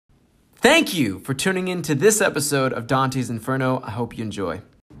Thank you for tuning in to this episode of Dante's Inferno. I hope you enjoy.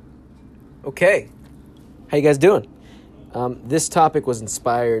 Okay, how you guys doing? This topic was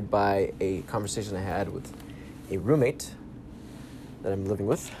inspired by a conversation I had with a roommate that I'm living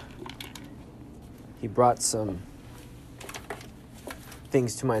with. He brought some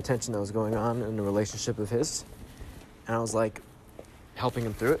things to my attention that was going on in a relationship of his, and I was like helping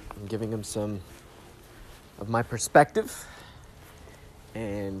him through it and giving him some of my perspective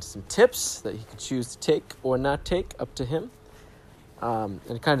and some tips that he could choose to take or not take, up to him. And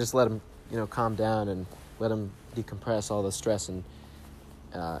kind of just let him, calm down and let him decompress all the stress and,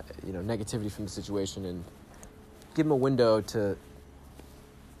 negativity from the situation, and give him a window to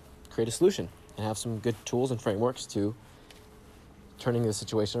create a solution and have some good tools and frameworks to turning the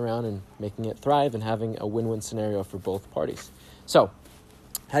situation around and making it thrive and having a win-win scenario for both parties. So,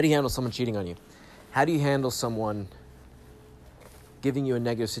 how do you handle someone cheating on you? How do you handle someone giving you a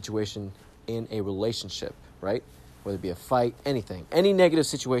negative situation in a relationship, right? Whether it be a fight, anything. Any negative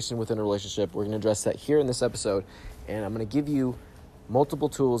situation within a relationship, we're going to address that here in this episode, and I'm going to give you multiple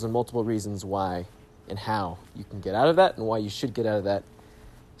tools and multiple reasons why and how you can get out of that and why you should get out of that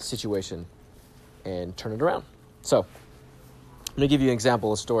situation and turn it around. So, I'm going to give you an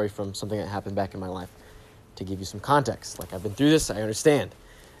example, a story from something that happened back in my life to give you some context. Like, I've been through this, I understand.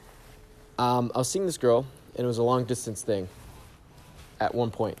 I was seeing this girl, and it was a long-distance thing at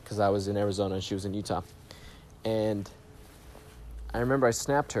one point because I was in Arizona and she was in Utah. And I remember I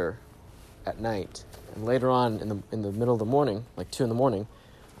snapped her at night, and later on in the middle of the morning, like 2 a.m,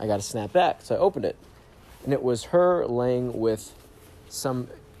 I got a snap back. So I opened it, and it was her laying with some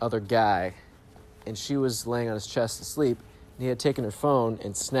other guy, and she was laying on his chest asleep. He had taken her phone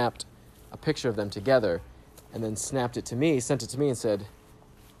and snapped a picture of them together and then snapped it to me, sent it to me and said,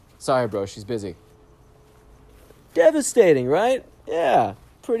 "Sorry, bro, she's busy." Devastating, right? Yeah,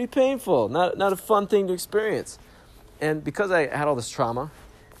 pretty painful. Not a fun thing to experience. And because I had all this trauma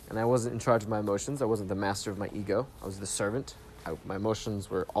and I wasn't in charge of my emotions, I wasn't the master of my ego, I was the servant. My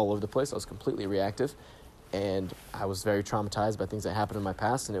emotions were all over the place. I was completely reactive, and I was very traumatized by things that happened in my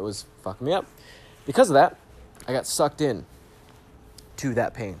past, and it was fucking me up. Because of that, I got sucked in to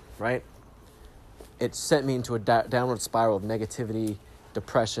that pain, right? It sent me into a downward spiral of negativity,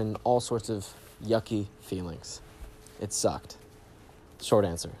 depression, all sorts of yucky feelings. It sucked. Short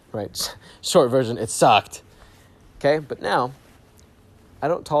answer, right? Short version, it sucked. Okay, but now, I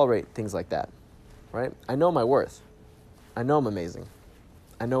don't tolerate things like that, right? I know my worth. I know I'm amazing.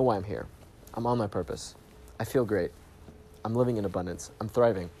 I know why I'm here. I'm on my purpose. I feel great. I'm living in abundance. I'm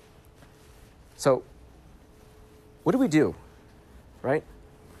thriving. So, what do we do? Right?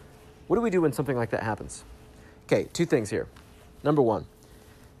 What do we do when something like that happens? Okay, 2 things here. Number 1,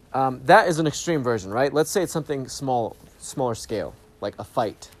 that is an extreme version, right? Let's say it's something smaller scale, like a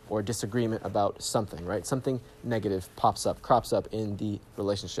fight or a disagreement about something, right? Something negative crops up in the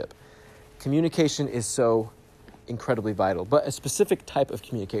relationship. Communication is so incredibly vital, but a specific type of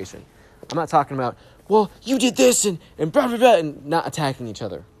communication. I'm not talking about, well, you did this and blah, blah, blah, and not attacking each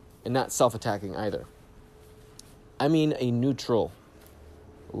other and not self-attacking either. I mean a neutral,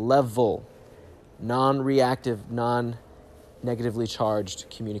 level, non-reactive, non-negatively charged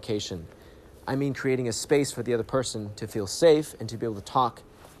communication. I mean creating a space for the other person to feel safe and to be able to talk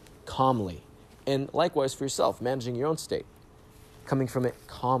calmly. And likewise for yourself, managing your own state. Coming from it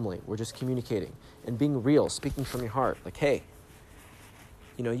calmly. We're just communicating and being real, speaking from your heart. Like, hey,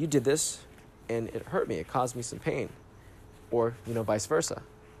 you did this and it hurt me. It caused me some pain. Or, vice versa.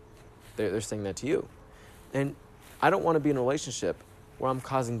 They're saying that to you. And I don't want to be in a relationship where I'm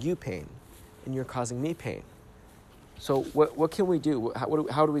causing you pain and you're causing me pain. So what can we do?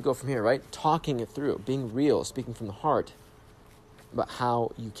 How do we go from here, right? Talking it through, being real, speaking from the heart about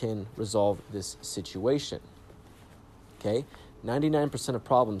how you can resolve this situation. Okay? 99% of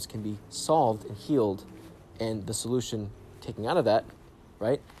problems can be solved and healed, and the solution taken out of that,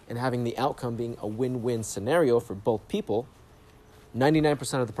 right? And having the outcome being a win-win scenario for both people,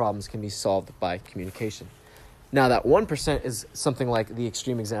 99% of the problems can be solved by communication. Now, that 1% is something like the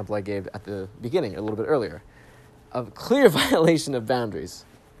extreme example I gave at the beginning, a little bit earlier, of clear violation of boundaries,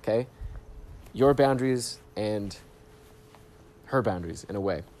 okay? Your boundaries and her boundaries, in a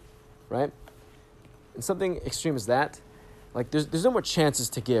way, right? And something extreme as that, like, there's no more chances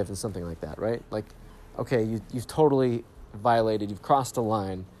to give in something like that, right? Like, okay, you've totally violated, you've crossed a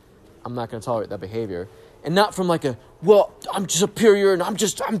line, I'm not going to tolerate that behavior. And not from like well, I'm superior and I'm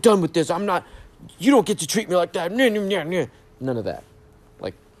done with this, you don't get to treat me like that. None of that.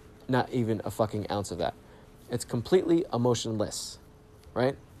 Like, not even a fucking ounce of that. It's completely emotionless,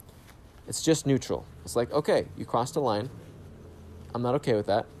 right? It's just neutral. It's like, okay, you crossed a line. I'm not okay with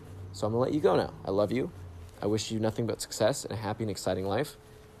that. So I'm going to let you go now. I love you. I wish you nothing but success and a happy and exciting life.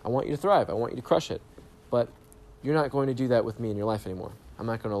 I want you to thrive. I want you to crush it. But you're not going to do that with me in your life anymore. I'm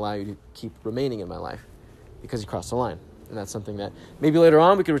not going to allow you to keep remaining in my life because you crossed the line. And that's something that maybe later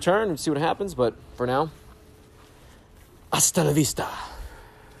on we could return and see what happens. But for now, hasta la vista.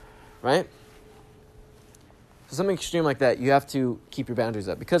 Right? So something extreme like that, you have to keep your boundaries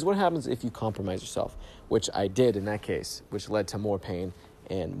up. Because what happens if you compromise yourself? Which I did in that case, which led to more pain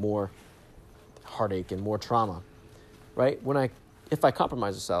and more heartache and more trauma. Right? If I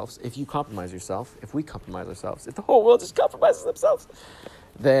compromise ourselves, if you compromise yourself, if we compromise ourselves, if the whole world just compromises themselves,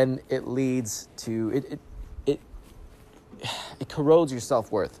 then it leads to, it corrodes your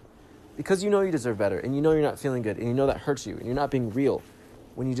self-worth. Because you know you deserve better, and you know you're not feeling good, and you know that hurts you, and you're not being real.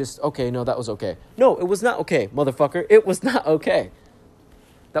 When you just, okay, no, that was okay. No, it was not okay, motherfucker. It was not okay.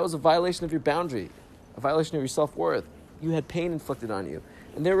 That was a violation of your boundary, a violation of your self-worth. You had pain inflicted on you,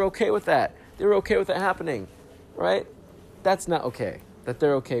 and they were okay with that. They were okay with that happening, right? That's not okay, that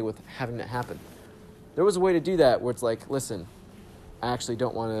they're okay with having that happen. There was a way to do that where it's like, listen, I actually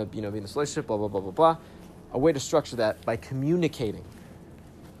don't want to, be in this relationship, blah, blah, blah, blah, blah. A way to structure that by communicating,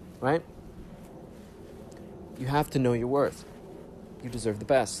 right? You have to know your worth. You deserve the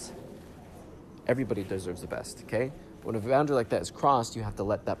best. Everybody deserves the best, okay? When a boundary like that is crossed, you have to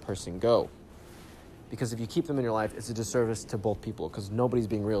let that person go. Because if you keep them in your life, it's a disservice to both people because nobody's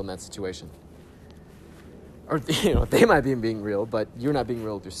being real in that situation. Or, they might be being real, but you're not being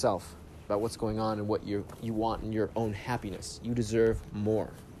real with yourself about what's going on and what you want in your own happiness. You deserve more,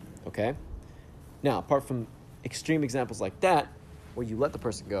 okay? Now, apart from extreme examples like that, where you let the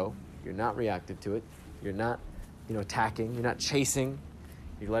person go, you're not reactive to it, you're not, attacking, you're not chasing,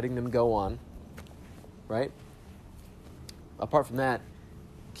 you're letting them go on, right? Apart from that,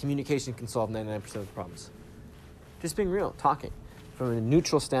 communication can solve 99% of the problems. Just being real, talking from a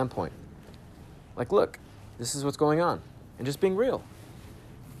neutral standpoint. Like, look, this is what's going on. And just being real.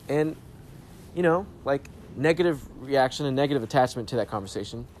 And, negative reaction and negative attachment to that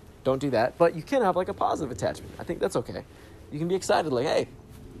conversation. Don't do that. But you can have, a positive attachment. I think that's okay. You can be excited, hey,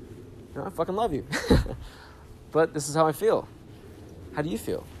 I fucking love you. But this is how I feel. How do you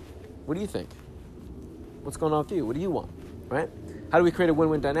feel? What do you think? What's going on with you? What do you want? Right? How do we create a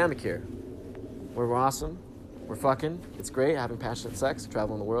win-win dynamic here? Where we're awesome, we're fucking, it's great, having passionate sex,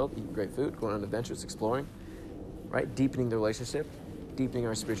 traveling the world, eating great food, going on adventures, exploring, right? Deepening the relationship, deepening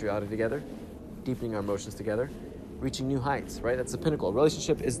our spirituality together, deepening our emotions together, reaching new heights, right? That's the pinnacle. A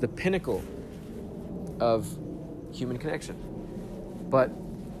relationship is the pinnacle of human connection. But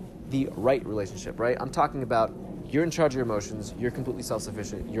the right relationship, right? I'm talking about you're in charge of your emotions, you're completely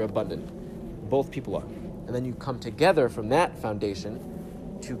self-sufficient, you're abundant. Both people are. And then you come together from that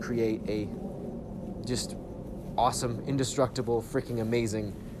foundation to create a just awesome, indestructible, freaking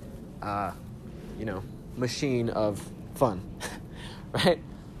amazing, machine of fun, right?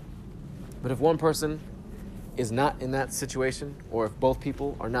 But if one person is not in that situation, or if both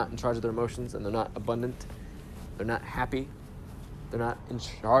people are not in charge of their emotions and they're not abundant, they're not happy, they're not in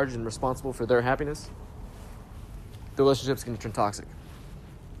charge and responsible for their happiness, the relationship's going to turn toxic.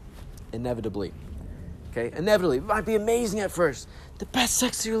 Inevitably. Okay? Inevitably. It might be amazing at first. The best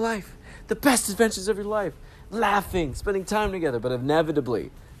sex of your life. The best adventures of your life. Laughing, spending time together. But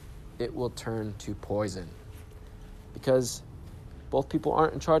inevitably, it will turn to poison. Because both people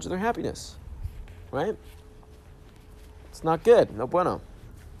aren't in charge of their happiness. Right? It's not good. No bueno.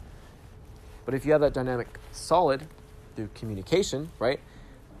 But if you have that dynamic solid through communication, right?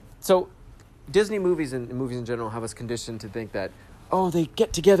 So Disney movies and movies in general have us conditioned to think that, they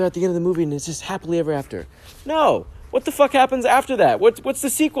get together at the end of the movie and it's just happily ever after. No. What the fuck happens after that? What's the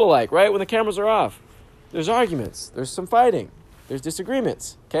sequel like, right? When the cameras are off. There's arguments. There's some fighting. There's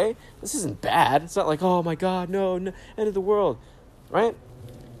disagreements, okay? This isn't bad. It's not like, oh my God, no, end of the world, right?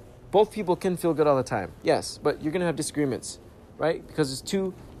 Both people can feel good all the time. Yes, but you're going to have disagreements, right? Because it's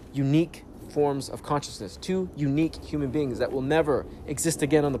two unique forms of consciousness, two unique human beings that will never exist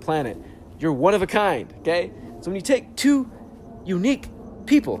again on the planet. You're one of a kind, okay? So when you take two unique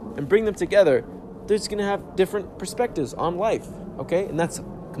people and bring them together, they're just going to have different perspectives on life, okay? And that's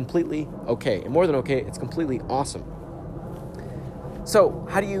completely okay. And more than okay, it's completely awesome. So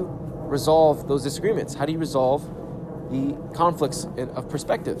how do you resolve those disagreements? How do you resolve the conflicts of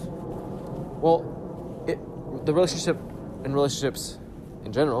perspective? Well, the relationship and relationships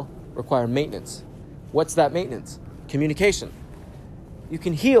in general require maintenance. What's that maintenance? Communication. You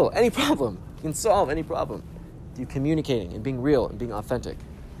can heal any problem. You can solve any problem through communicating and being real and being authentic.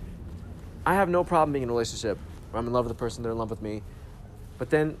 I have no problem being in a relationship where I'm in love with the person, they're in love with me. But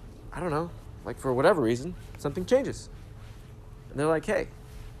then, I don't know, for whatever reason, something changes. And they're like, hey,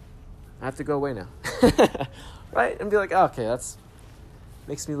 I have to go away now. Right? And be like, oh, okay, that's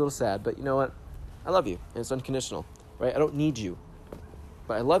makes me a little sad, but you know what? I love you, and it's unconditional, right? I don't need you,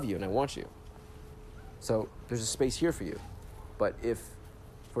 but I love you and I want you. So there's a space here for you. But if,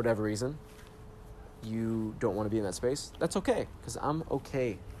 for whatever reason, you don't want to be in that space, that's okay, because I'm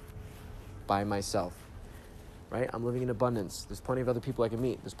okay by myself, right? I'm living in abundance. There's plenty of other people I can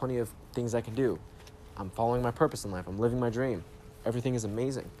meet. There's plenty of things I can do. I'm following my purpose in life. I'm living my dream. Everything is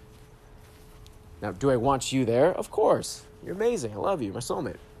amazing. Now, do I want you there? Of course. You're amazing. I love you. My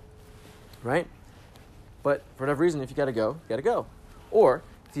soulmate. Right? But for whatever reason, if you got to go, you got to go. Or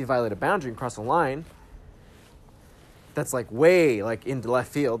if you violate a boundary and cross a line that's like way like into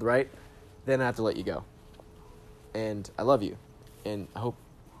left field, right? Then I have to let you go. And I love you. And I hope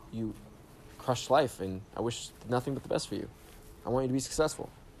you crush life. And I wish nothing but the best for you. I want you to be successful.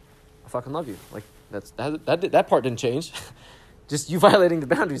 I fucking love you. Like that part didn't change. Just you violating the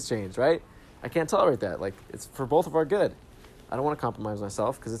boundaries changed, right? I can't tolerate that. Like, it's for both of our good. I don't want to compromise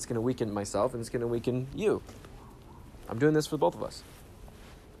myself because it's going to weaken myself and it's going to weaken you. I'm doing this for both of us.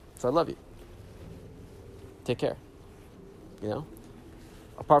 So I love you. Take care. You know?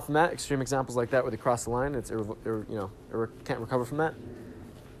 Apart from that, extreme examples like that where they cross the line, it's can't recover from that.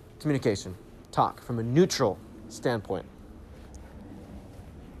 Communication. Talk from a neutral standpoint.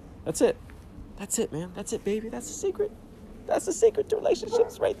 That's it. That's it, man. That's it, baby. That's the secret. That's the secret to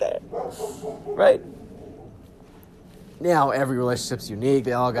relationships right there. Right? Now, every relationship's unique.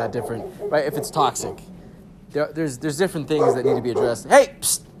 They all got different, right? If it's toxic, there's different things that need to be addressed. Hey,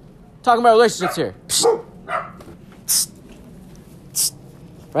 psst, talking about relationships here. Psst, psst, psst,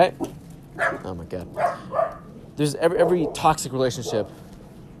 right? Oh, my God. There's every toxic relationship,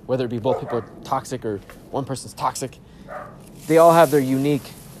 whether it be both people are toxic or one person's toxic, they all have their unique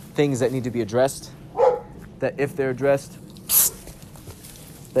things that need to be addressed. That if they're addressed,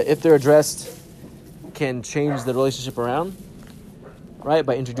 can change the relationship around, right?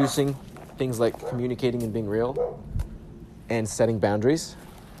 By introducing things like communicating and being real and setting boundaries,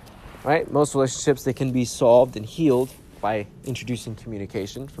 right? Most relationships, they can be solved and healed by introducing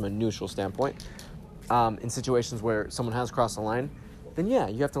communication from a neutral standpoint. In situations where someone has crossed the line, then yeah,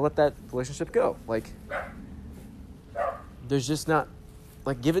 you have to let that relationship go. Like, there's just not,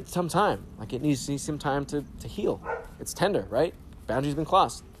 like, give it some time. Like, it needs some time to heal. It's tender, right? Boundaries been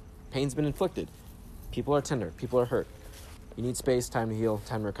crossed. Pain's been inflicted. People are tender. People are hurt. You need space, time to heal,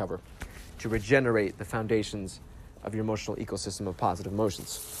 time to recover, to regenerate the foundations of your emotional ecosystem of positive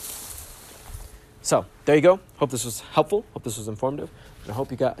emotions. So, there you go. Hope this was helpful. Hope this was informative. And I hope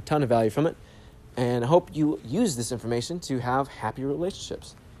you got a ton of value from it. And I hope you use this information to have happy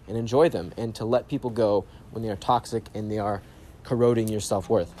relationships and enjoy them and to let people go when they are toxic and they are corroding your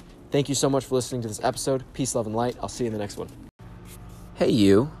self-worth. Thank you so much for listening to this episode. Peace, love, and light. I'll see you in the next one. Hey,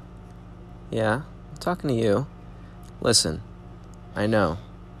 you. Yeah, I'm talking to you. Listen, I know.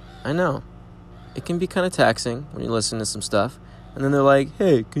 It can be kind of taxing when you listen to some stuff, and then they're like,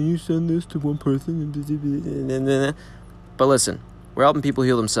 hey, can you send this to one person? But listen, we're helping people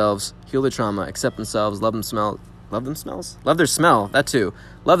heal themselves, heal their trauma, accept themselves, love their smell, that too.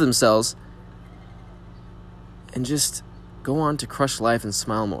 Love themselves, and just go on to crush life and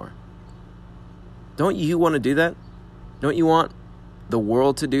smile more. Don't you want to do that? Don't you want the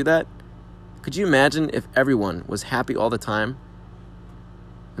world to do that? Could you imagine if everyone was happy all the time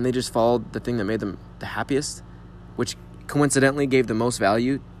and they just followed the thing that made them the happiest, which coincidentally gave the most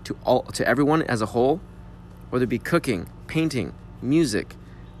value to everyone as a whole, whether it be cooking, painting, music,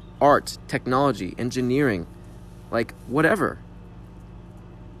 art, technology, engineering, like whatever.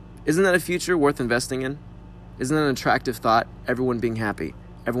 Isn't that a future worth investing in? Isn't that an attractive thought? Everyone being happy,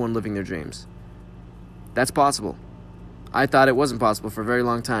 everyone living their dreams. That's possible. I thought it wasn't possible for a very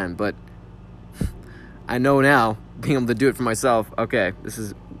long time, but I know now, being able to do it for myself, okay, this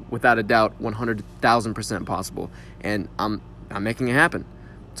is without a doubt 100,000% possible, and I'm making it happen.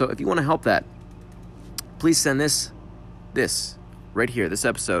 So if you want to help that, please send this right here, this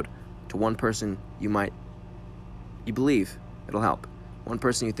episode, to one person you believe it'll help. One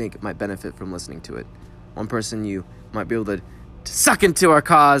person you think might benefit from listening to it. One person you might be able to suck into our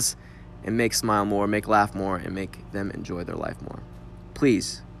cause and make smile more, make laugh more, and make them enjoy their life more.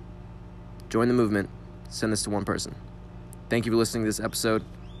 Please, join the movement. Send this to one person. Thank you for listening to this episode.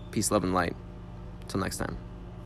 Peace, love, and light. Till next time.